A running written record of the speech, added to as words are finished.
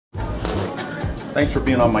Thanks for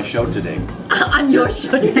being on my show today. On your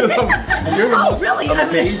show today? You're the most really?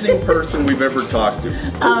 amazing person we've ever talked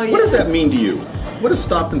to. Oh, yeah. What does that mean to you? What does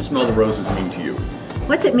Stop and Smell the Roses mean to you?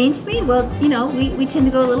 What's it mean to me? Well, you know, we tend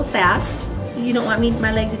to go a little fast. You don't want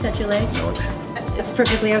my leg to touch your leg? No, it's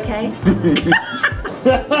perfectly okay.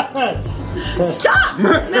 Stop!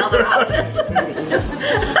 Smell the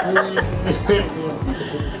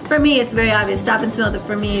roses. For me, it's very obvious. Stop and smell.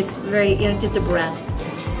 For me, it's very, you know, just a breath.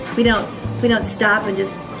 We don't stop and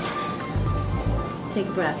just take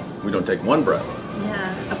a breath. We don't take one breath.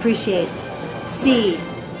 Yeah, appreciate, see,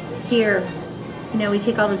 hear. You know, we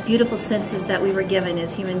take all those beautiful senses that we were given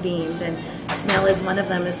as human beings, and smell is one of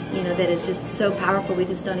them. Is, you know, that is just so powerful. We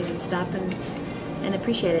just don't even stop and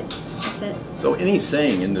appreciate it. That's it. So any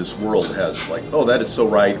saying in this world has like, oh, that is so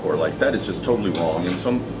right, or like that is just totally wrong. And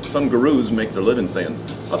some gurus make their living saying,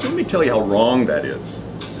 oh, so let me tell you how wrong that is.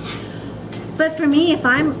 But for me, if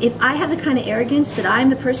I have the kind of arrogance that I'm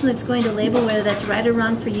the person that's going to label whether that's right or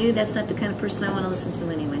wrong for you, that's not the kind of person I want to listen to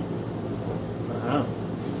anyway. Wow.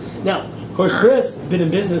 Now, of course, Chris has been in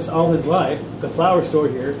business all his life, the flower store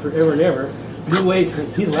here, forever and ever. New ways,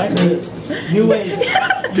 he's like it. New ways.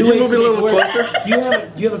 Can you move it a little closer? Do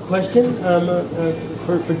you have a question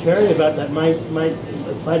for Teri about that might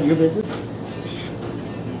apply to your business?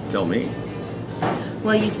 Tell me.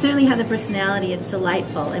 Well, you certainly have the personality. It's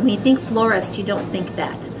delightful. And when you think florist, you don't think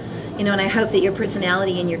that. You know, and I hope that your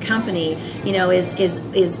personality in your company, you know,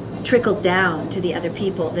 is trickled down to the other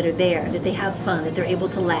people that are there, that they have fun, that they're able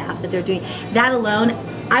to laugh, that they're doing that alone.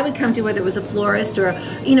 I would come to whether it was a florist or,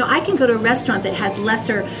 you know, I can go to a restaurant that has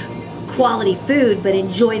lesser quality food but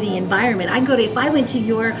enjoy the environment. I can go to, if I went to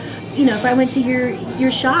your, you know, if I went to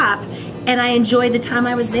your shop and I enjoyed the time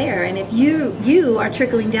I was there, and if you are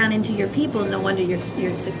trickling down into your people, no wonder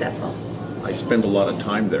you're successful. I spend a lot of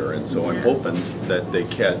time there, and so I'm hoping that they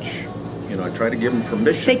catch, you know, I try to give them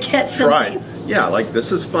permission. They catch something. Try. Yeah, like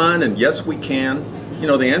this is fun, and yes, we can. You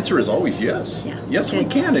know, the answer is always yes. Yeah. Yes, Good.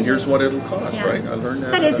 we can, and here's what it'll cost, right? I learned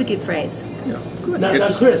that. That is a good phrase. Yeah, good. Now,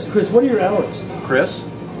 Chris, what are your hours? Chris,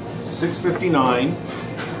 6:59.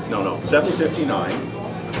 No,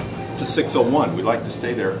 7:59 to 6:01. We like to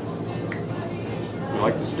stay there. We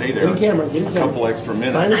like to stay there. Get a camera. Get a camera. A couple extra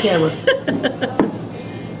minutes. Find the camera.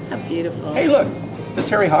 How beautiful. Hey, look, the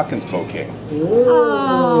Teri Hawkins bouquet.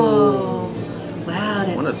 Oh, wow,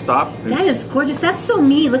 Want to stop? That is gorgeous. That's so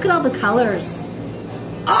me. Look at all the colors.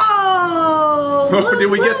 Oh, look, did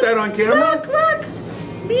we get that on camera? Look,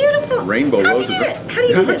 beautiful. Rainbow How'd roses. you do it? How do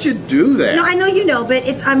you do How'd this? you do that? No, I know you know, but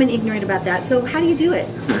I'm ignorant about that. So how do you do it?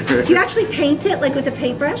 Do you actually paint it like with a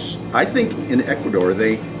paintbrush? I think in Ecuador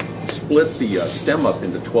they split the stem up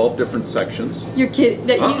into 12 different sections. You're kidding.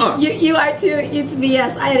 You are too. It's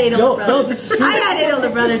BS. I had 8 older brothers. No, this is true. I had 8 older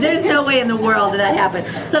brothers. There's no way in the world that happened.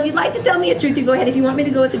 So if you'd like to tell me a truth, you go ahead. If you want me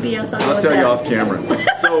to go with the BS, I'll tell you off camera.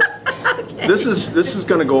 So Okay. this is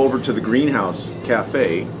going to go over to the Greenhouse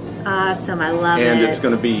Cafe. Awesome. I love it. And it's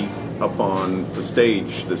going to be up on the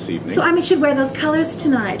stage this evening. So I should wear those colors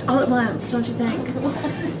tonight, all at once, don't you think?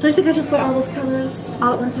 Don't you think I just wear all those colors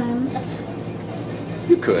all at one time?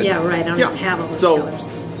 You could. Yeah, right. I don't even have all those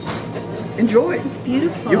colors. Enjoy. It's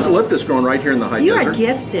beautiful. Eucalyptus growing right here in the high You desert. are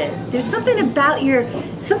gifted. There's something about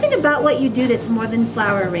what you do that's more than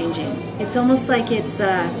flower arranging. It's almost like it's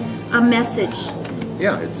a message.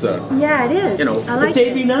 Yeah, it's Yeah, it is. You know, I like It's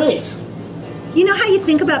AV nice. You know how you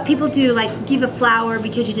think about people do, like, give a flower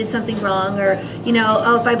because you did something wrong, or, you know,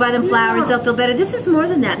 oh, if I buy them flowers, they'll feel better. This is more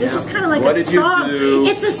than that. This is kind of like What a did you song. do?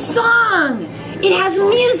 It's a song. It has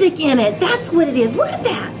music in it. That's what it is. Look at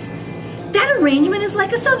that. That arrangement is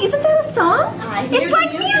like a song. Isn't that a song? It's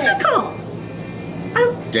like musical.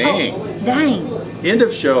 Dang. Oh, dang. End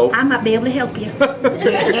of show. I might be able to help you.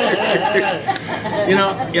 You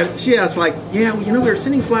know, she asked, like, yeah, well, you know, we were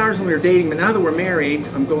sending flowers when we were dating, but now that we're married,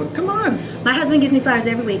 I'm going, come on. My husband gives me flowers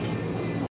every week.